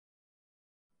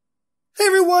Hey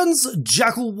everyone's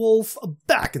Jackel Wolf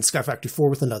back in Skyfactory 4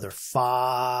 with another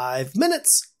 5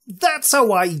 minutes. That's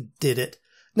how I did it.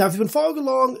 Now, if you've been following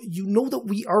along, you know that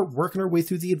we are working our way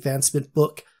through the advancement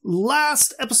book.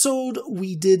 Last episode,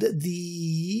 we did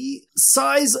the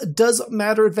size does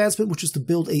matter advancement, which is to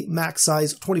build a max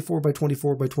size 24 by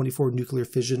 24 by 24 nuclear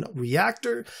fission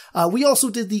reactor. We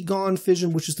also did the Gone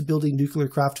fission, which is to build a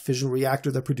NuclearCraft fission reactor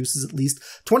that produces at least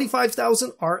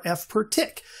 25,000 RF per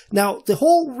tick. Now, the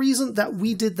whole reason that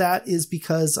we did that is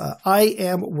because I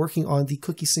am working on the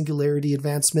cookie singularity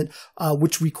advancement,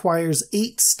 which requires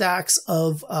 8 stacks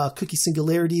of cookie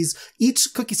singularities. Each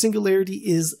cookie singularity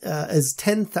is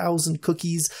 10,000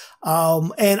 cookies,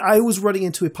 and I was running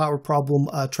into a power problem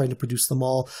trying to produce them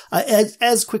all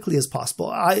as quickly as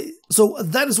possible. So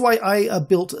that is why I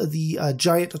built the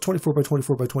giant 24 by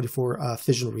 24 by 24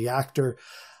 fission reactor.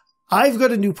 I've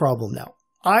got a new problem now.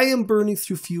 I am burning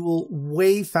through fuel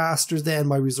way faster than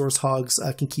my resource hogs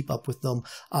can keep up with them.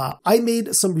 I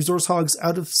made some resource hogs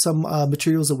out of some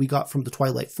materials that we got from the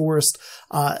Twilight Forest,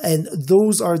 and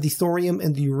those are the thorium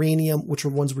and the uranium, which are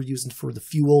ones we're using for the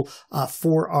fuel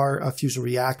for our fusion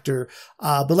reactor.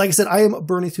 But like I said, I am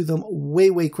burning through them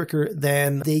way quicker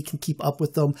than they can keep up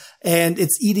with them, and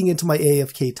it's eating into my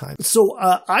AFK time. So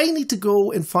I need to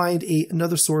go and find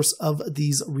another source of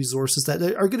these resources that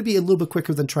are going to be a little bit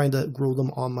quicker than trying to grow them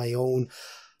on my own.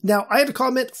 Now, I had a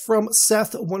comment from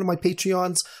Seth, one of my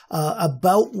Patreons,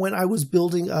 about when I was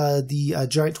building the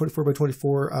giant 24 by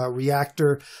 24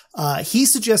 reactor. He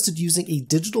suggested using a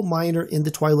digital miner in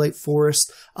the Twilight Forest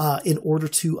in order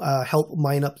to help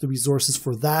mine up the resources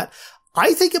for that.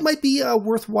 I think it might be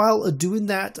worthwhile doing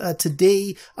that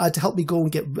today to help me go and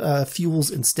get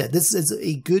fuels instead. This is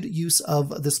a good use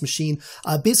of this machine.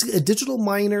 Basically, a digital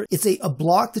miner, it's a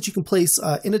block that you can place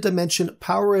in a dimension,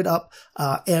 power it up,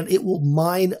 and it will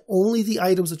mine only the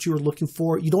items that you are looking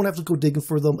for. You don't have to go digging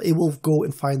for them. It will go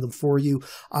and find them for you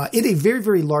in a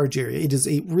very large area. It is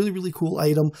a really cool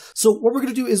item. So what we're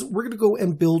going to do is we're going to go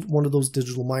and build one of those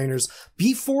digital miners.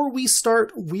 Before we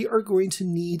start, we are going to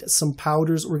need some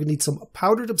powders. We're going to need some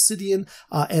powdered obsidian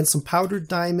and some powdered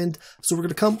diamond. So we're going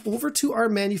to come over to our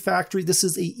manufactory. This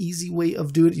is an easy way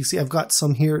of doing it. You see, I've got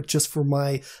some here just for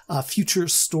my future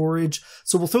storage.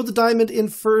 So we'll throw the diamond in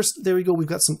first. There we go. We've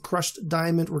got some crushed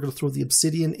diamond. We're going to throw the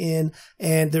obsidian in.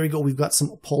 And there we go. We've got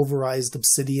some pulverized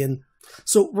obsidian.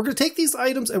 So we're going to take these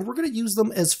items and we're going to use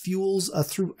them as fuels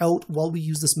throughout while we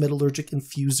use this metallurgic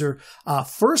infuser.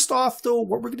 First off, though,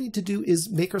 what we're going to need to do is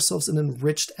make ourselves an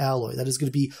enriched alloy. That is going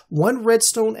to be 1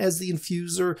 redstone as the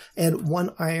infuser and 1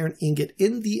 iron ingot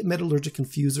in the metallurgic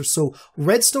infuser. So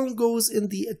redstone goes in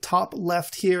the top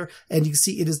left here, and you can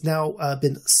see it has now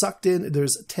been sucked in.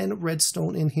 There's 10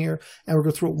 redstone in here, and we're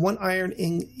going to throw 1 iron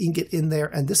ingot in there,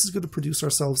 and this is going to produce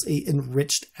ourselves a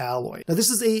enriched alloy. Now, this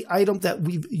is a item that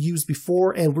we've used before,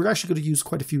 and we're actually going to use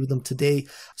quite a few of them today.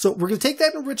 So we're going to take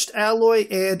that enriched alloy,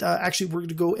 and actually we're going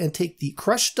to go and take the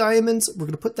crushed diamonds. We're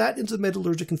going to put that into the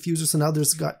metallurgic infuser. So now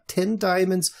there's got 10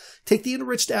 diamonds. Take the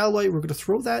enriched alloy. We're going to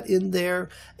throw that in there,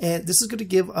 and this is going to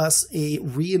give us a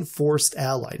reinforced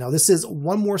alloy. Now this is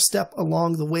one more step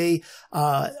along the way.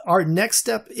 Our next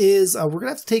step is we're going to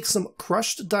have to take some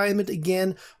crushed diamond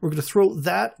again. We're going to throw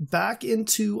that back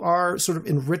into our sort of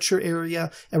enricher area,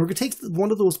 and we're going to take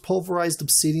one of those pulverized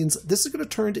obsidians. This is going to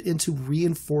turn it into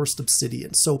reinforced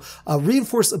obsidian. So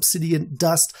reinforced obsidian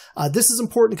dust. This is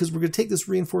important because we're going to take this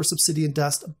reinforced obsidian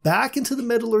dust back into the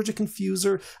metallurgic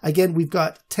infuser. Again, we've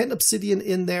got 10 obsidian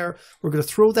in there. We're going to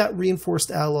throw that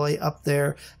reinforced alloy up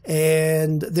there,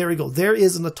 and there we go. There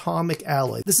is an atomic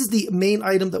alloy. This is the main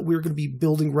item that we're going to be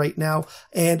building right now.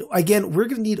 And again, we're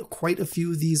going to need quite a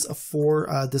few of these for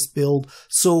this build.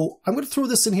 So I'm going to throw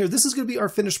this in here. This is going to be our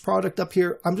finished product up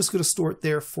here. I'm just going to store it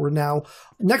there for now.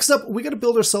 Next up, we got to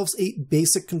build ourselves a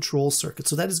basic control circuit.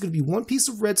 So that is going to be 1 piece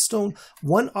of redstone,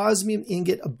 1 osmium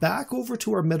ingot back over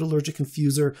to our metallurgic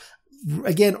infuser.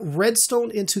 Again, redstone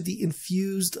into the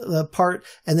infused part,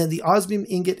 and then the osmium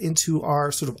ingot into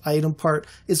our sort of item part.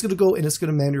 It's going to go and it's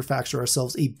going to manufacture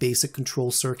ourselves a basic control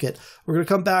circuit. We're going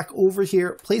to come back over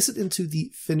here, place it into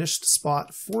the finished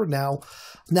spot for now.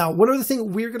 Now, one other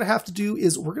thing we're going to have to do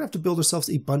is we're going to have to build ourselves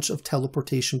a bunch of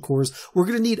teleportation cores. We're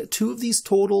going to need 2 of these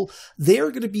total. They are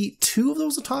going to be 2 of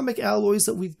those atomic alloys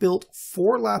that we've built,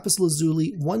 4 lapis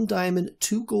lazuli, 1 diamond,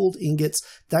 2 gold ingots.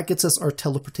 That gets us our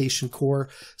teleportation core.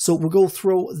 So we'll go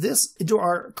throw this into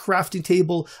our crafting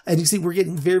table, and you see we're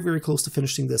getting very close to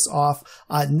finishing this off.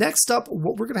 Next up,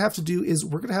 what we're going to have to do is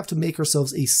we're going to have to make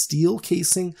ourselves a steel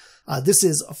casing. This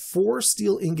is 4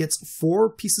 steel ingots,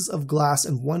 4 pieces of glass,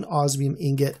 and 1 osmium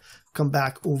ingot. Come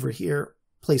back over here,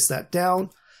 place that down.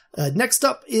 Next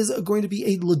up is going to be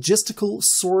a logistical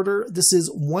sorter. This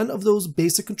is one of those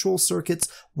basic control circuits,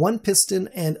 1 piston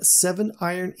and 7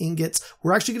 iron ingots.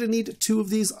 We're actually going to need 2 of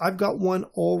these. I've got one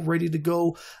all ready to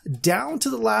go. Down to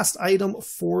the last item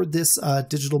for this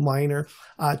digital miner.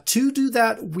 To do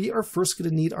that, we are first going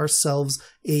to need ourselves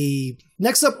a...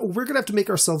 Next up, we're going to have to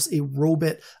make ourselves a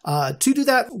Robit. To do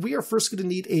that, we are first going to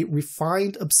need a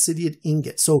refined obsidian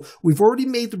ingot. So we've already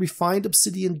made the refined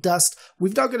obsidian dust.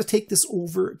 We've now got to take this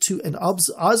over to an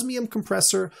osmium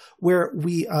compressor where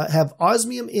we have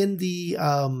osmium in the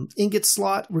ingot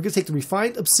slot. We're going to take the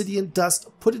refined obsidian dust,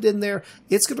 put it in there.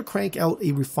 It's going to crank out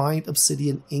a refined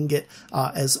obsidian ingot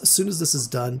as soon as this is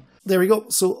done. There we go.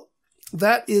 So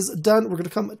that is done. We're going to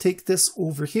come take this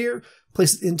over here,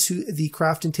 place it into the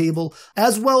crafting table.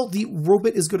 As well, the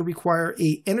Robit is going to require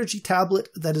a energy tablet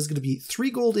that is going to be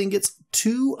 3 gold ingots,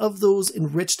 2 of those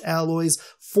enriched alloys,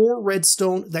 4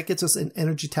 redstone. That gets us an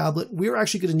energy tablet. We're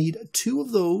actually going to need 2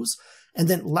 of those. And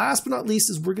then last but not least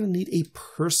is we're going to need a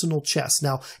personal chest.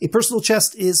 Now, a personal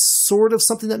chest is sort of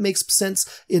something that makes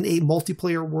sense in a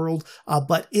multiplayer world,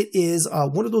 but it is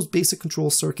one of those basic control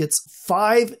circuits,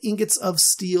 5 ingots of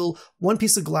steel, 1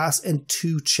 piece of glass, and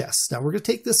 2 chests. Now, we're going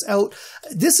to take this out.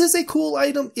 This is a cool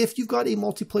item if you've got a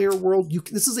multiplayer world.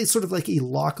 This is a sort of like a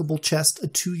lockable chest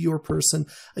to your person.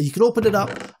 You can open it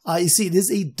up. You see it is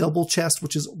a double chest,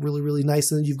 which is really, really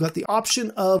nice. And then you've got the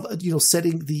option of,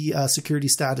 setting the security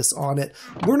status on it.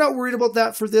 We're not worried about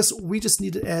that for this. We just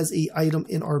need it as an item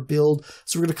in our build.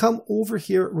 So we're going to come over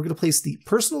here. We're going to place the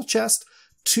personal chest,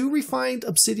 2 refined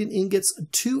obsidian ingots,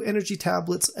 2 energy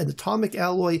tablets, an atomic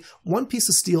alloy, 1 piece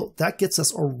of steel. That gets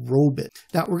us a Robit.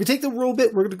 Now we're going to take the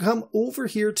Robit. We're going to come over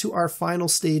here to our final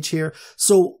stage here.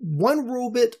 So 1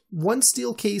 Robit, 1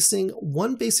 steel casing,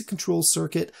 1 basic control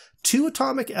circuit, 2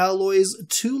 atomic alloys,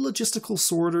 2 logistical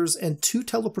sorters, and 2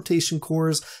 teleportation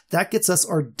cores. That gets us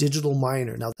our digital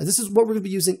miner. Now, this is what we're going to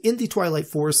be using in the Twilight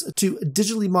Force to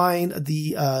digitally mine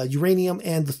the uranium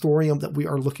and the thorium that we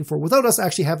are looking for without us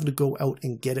actually having to go out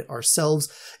and get it ourselves.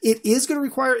 It is going to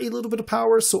require a little bit of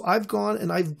power, so I've gone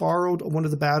and I've borrowed one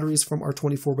of the batteries from our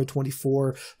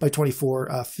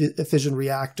 24x24x24 fission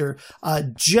reactor,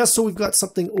 just so we've got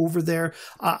something over there.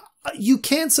 You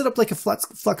can set up like a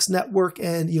flux network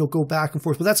and, go back and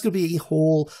forth, but that's going to be a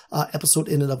whole episode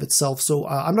in and of itself. So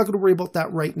I'm not going to worry about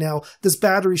that right now. This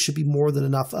battery should be more than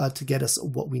enough to get us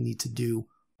what we need to do.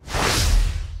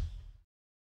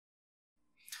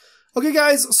 Okay,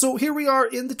 guys, so here we are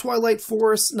in the Twilight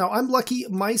Forest. Now, I'm lucky.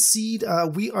 My seed,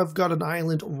 I've got an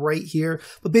island right here.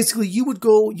 But basically, you would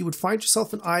find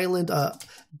yourself an island,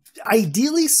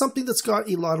 ideally something that's got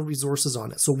a lot of resources on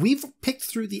it. So we've picked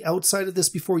through the outside of this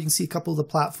before. You can see a couple of the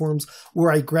platforms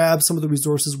where I grabbed some of the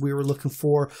resources we were looking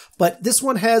for. But this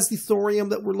one has the thorium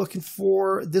that we're looking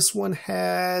for. This one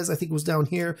has, I think it was down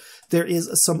here, there is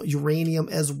some uranium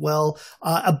as well.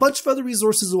 A bunch of other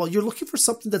resources as well. You're looking for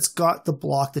something that's got the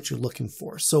block that you're looking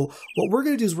for. So what we're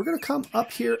going to do is we're going to come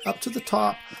up here, up to the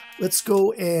top. Let's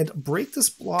go and break this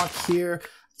block here.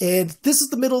 And this is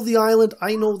the middle of the island.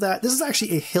 I know that. This is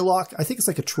actually a hillock. I think it's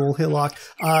like a troll hillock.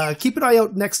 Keep an eye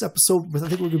out next episode. I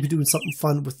think we're going to be doing something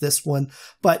fun with this one.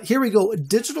 But here we go. A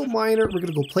digital miner. We're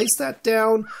going to go place that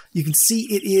down. You can see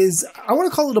it is, I want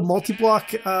to call it a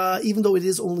multi-block, even though it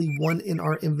is only 1 in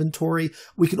our inventory.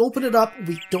 We can open it up.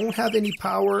 We don't have any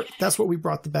power. That's what we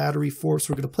brought the battery for.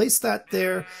 So we're going to place that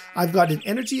there. I've got an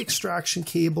energy extraction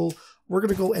cable. We're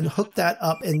going to go and hook that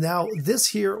up, and now this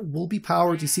here will be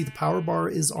powered. You see the power bar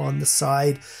is on the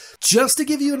side. Just to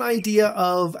give you an idea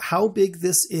of how big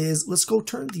this is, let's go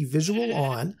turn the visual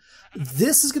on.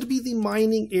 This is going to be the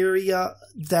mining area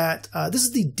that, this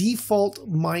is the default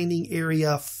mining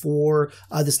area for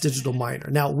this digital miner.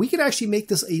 Now, we can actually make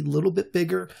this a little bit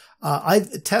bigger.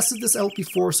 I've tested this out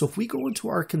before, so if we go into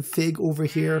our config over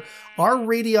here, our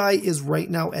radii is right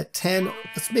now at 10.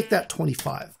 Let's make that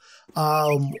 25.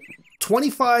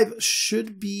 25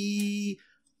 should be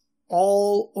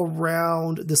all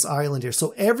around this island here.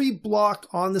 So every block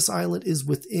on this island is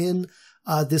within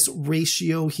this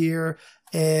ratio here.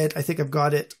 And I think I've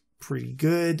got it pretty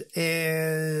good.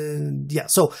 And yeah,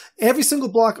 so every single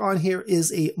block on here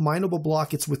is a mineable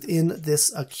block. It's within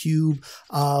this cube.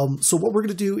 So what we're going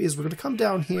to do is we're going to come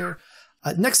down here.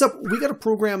 Next up, we got to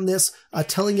program this,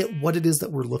 telling it what it is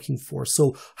that we're looking for.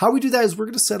 So how we do that is we're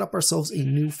going to set up ourselves a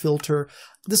new filter.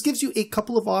 This gives you a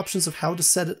couple of options of how to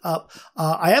set it up.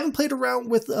 I haven't played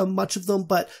around with much of them,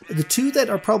 but the 2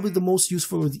 that are probably the most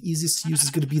useful or the easiest to use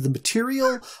is going to be the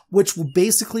material, which will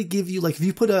basically give you, like if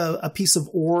you put a piece of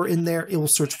ore in there, it will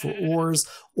search for ores,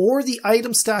 or the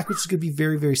item stack, which is going to be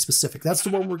very, very specific. That's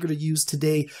the one we're going to use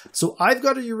today. So I've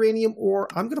got a uranium ore.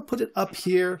 I'm going to put it up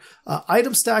here.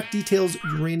 Item stack details,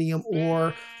 uranium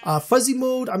ore. Fuzzy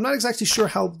mode, I'm not exactly sure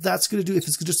how that's going to do, if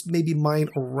it's just maybe mine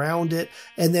around it.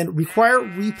 And then require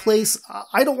replace.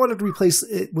 I don't want to replace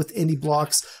it with any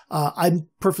blocks. I'm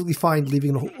perfectly fine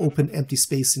leaving an open empty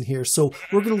space in here. So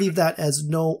we're going to leave that as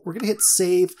no. We're going to hit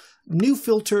save. New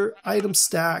filter, item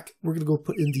stack, we're going to go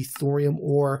put in the thorium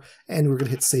ore, and we're going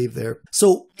to hit save there.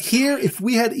 So here, if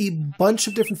we had a bunch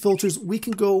of different filters, we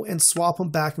can go and swap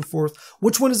them back and forth.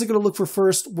 Which one is it going to look for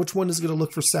first? Which one is it going to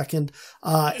look for second?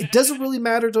 It doesn't really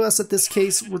matter to us at this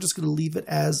case. We're just going to leave it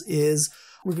as is.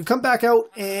 We're going to come back out,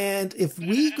 and if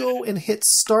we go and hit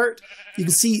start, you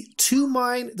can see to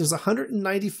mine, there's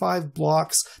 195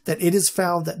 blocks that it has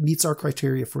found that meets our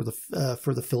criteria for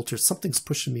the filters. Something's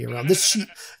pushing me around. This sheet,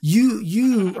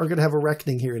 you are going to have a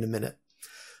reckoning here in a minute.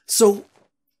 So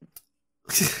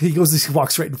he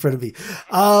walks right in front of me.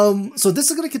 So this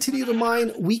is going to continue to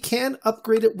mine. We can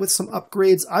upgrade it with some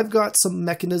upgrades. I've got some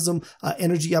Mekanism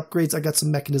energy upgrades. I got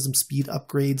some Mekanism speed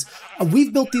upgrades.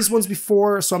 We've built these ones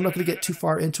before, so I'm not going to get too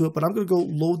far into it, but I'm going to go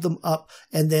load them up,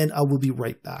 and then we'll be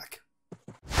right back.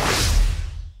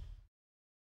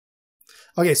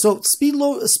 Okay, so speed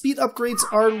upgrades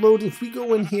are loading. If we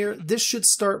go in here, this should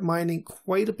start mining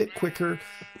quite a bit quicker.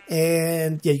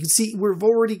 And yeah, you can see we've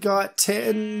already got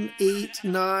 10, 8,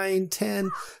 9,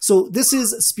 10. So this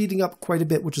is speeding up quite a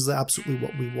bit, which is absolutely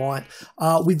what we want.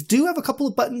 We do have a couple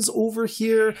of buttons over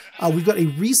here. We've got a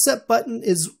reset button.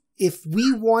 If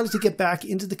we wanted to get back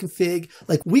into the config,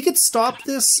 like we could stop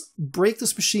this, break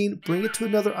this machine, bring it to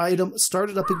another item, start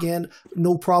it up again,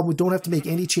 no problem. We don't have to make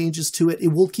any changes to it.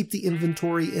 It will keep the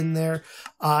inventory in there.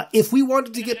 If we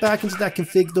wanted to get back into that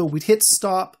config though, we'd hit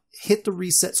stop, hit the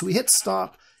reset. So we hit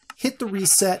stop, hit the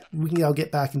reset, we can now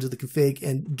get back into the config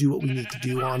and do what we need to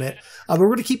do on it. But we're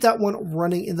going to keep that one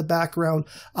running in the background.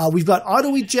 We've got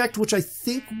auto eject, which I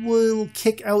think will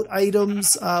kick out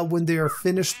items when they are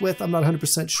finished with. I'm not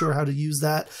 100% sure how to use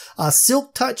that.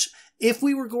 Silk touch. If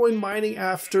we were going mining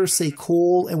after, say,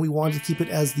 coal, and we wanted to keep it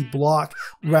as the block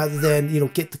rather than,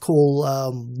 get the coal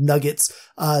nuggets,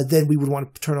 then we would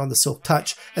want to turn on the silk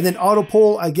touch. And then auto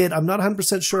pull, again, I'm not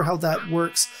 100% sure how that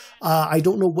works. I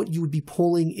don't know what you would be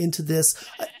pulling into this.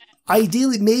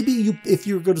 Ideally, maybe if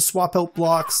you're going to swap out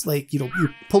blocks, like, you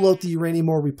pull out the uranium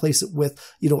ore, replace it with,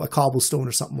 a cobblestone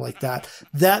or something like that.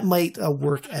 That might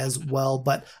work as well.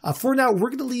 But for now, we're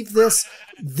going to leave this.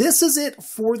 This is it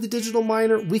for the digital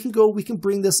miner. We can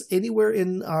bring this anywhere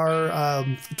in our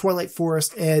Twilight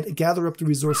Forest and gather up the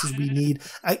resources we need.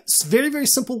 It's a very, very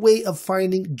simple way of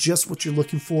finding just what you're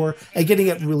looking for and getting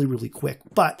it really, really quick.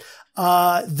 But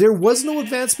there was no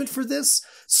advancement for this.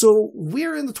 So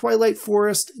we're in the Twilight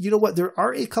Forest. You know what? There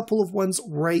are a couple of ones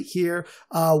right here.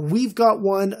 We've got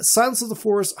one, Silence of the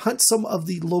Forest, hunt some of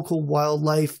the local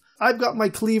wildlife. I've got my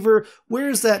cleaver.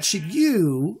 Where's that sheep?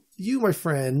 You, my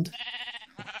friend.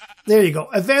 There you go.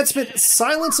 Advancement,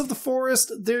 Silence of the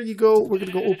Forest. There you go. We're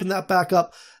going to go open that back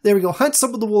up. There we go. Hunt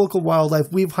some of the local wildlife.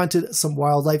 We've hunted some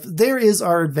wildlife. There is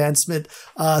our advancement.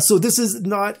 So this is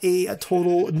not a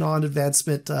total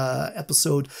non-advancement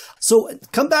episode. So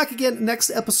come back again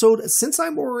next episode. Since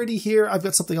I'm already here, I've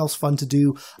got something else fun to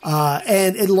do.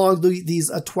 And along these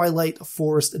Twilight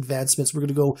Forest advancements, we're going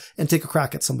to go and take a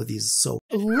crack at some of these. So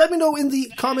let me know in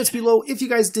the comments below if you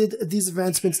guys did these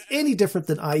advancements any different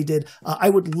than I did.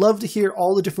 I would love to hear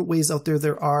all the different ways out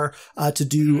there are to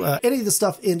do any of the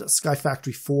stuff in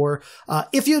Skyfactory 4.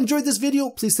 If you enjoyed this video,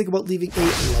 please think about leaving a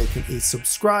like and a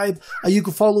subscribe. You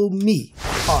can follow me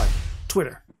on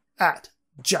Twitter at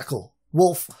Jackel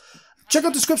Wolf. Check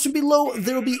out the description below.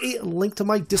 There will be a link to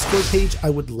my Discord page. I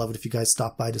would love it if you guys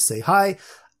stop by to say hi.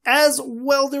 As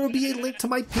well, there will be a link to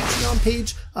my Patreon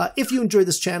page. If you enjoy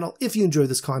this channel, if you enjoy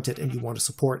this content and you want to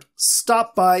support,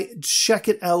 stop by, check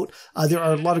it out. There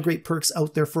are a lot of great perks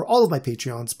out there for all of my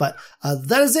Patreons. But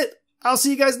that is it. I'll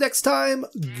see you guys next time.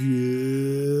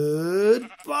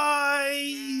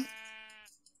 Goodbye.